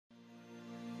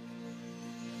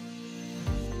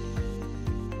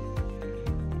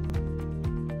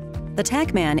The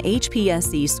TaqMan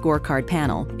hPSC Scorecard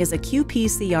Panel is a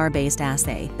qPCR-based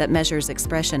assay that measures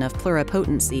expression of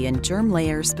pluripotency in germ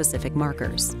layer-specific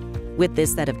markers. With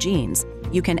this set of genes,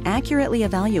 you can accurately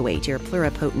evaluate your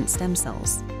pluripotent stem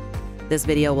cells. This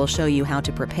video will show you how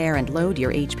to prepare and load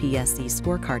your hPSC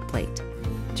scorecard plate.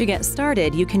 To get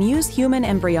started, you can use human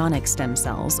embryonic stem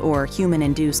cells or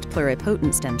human-induced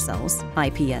pluripotent stem cells,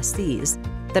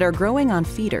 iPSCs, that are growing on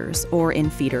feeders or in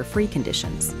feeder-free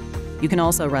conditions. You can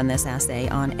also run this assay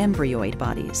on embryoid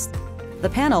bodies. The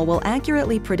panel will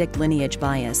accurately predict lineage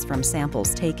bias from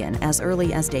samples taken as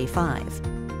early as day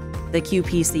 5. The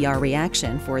qPCR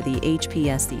reaction for the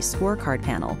hPSC scorecard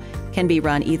panel can be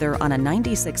run either on a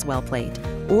 96-well plate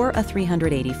or a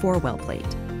 384-well plate.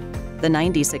 The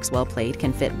 96-well plate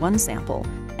can fit 1 sample,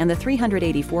 and the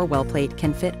 384-well plate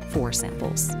can fit 4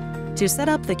 samples. To set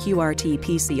up the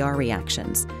qRT-PCR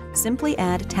reactions, simply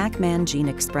add TaqMan Gene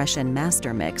Expression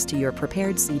Master mix to your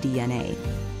prepared cDNA.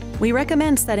 We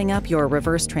recommend setting up your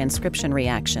reverse transcription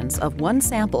reactions of 1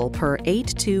 sample per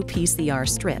 8-2 PCR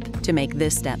strip to make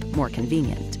this step more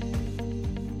convenient.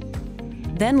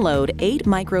 Then load 8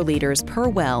 microliters per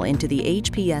well into the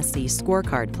hPSC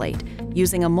scorecard plate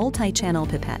using a multi-channel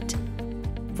pipette.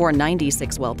 For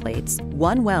 96 well plates,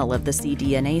 1 well of the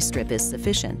cDNA strip is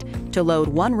sufficient to load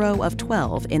 1 row of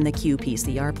 12 in the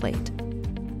qPCR plate.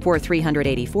 For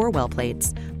 384 well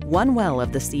plates, 1 well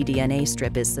of the cDNA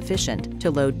strip is sufficient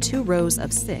to load 2 rows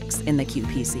of 6 in the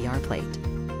qPCR plate.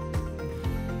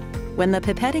 When the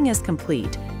pipetting is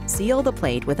complete, seal the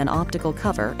plate with an optical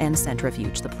cover and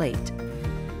centrifuge the plate.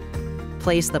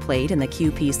 Place the plate in the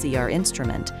qPCR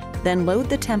instrument, then load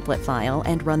the template file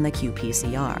and run the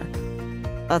qPCR.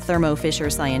 A Thermo Fisher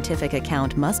Scientific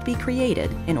account must be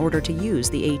created in order to use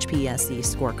the hPSC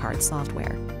scorecard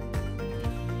software.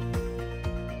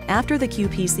 After the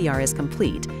qPCR is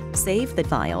complete, save the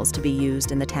files to be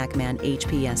used in the TaqMan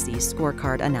hPSC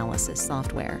scorecard analysis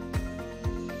software.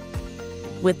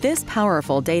 With this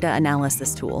powerful data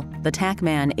analysis tool, the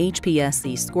TaqMan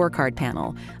hPSC scorecard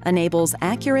panel enables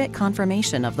accurate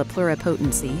confirmation of the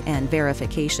pluripotency and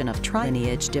verification of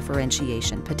lineage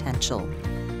differentiation potential.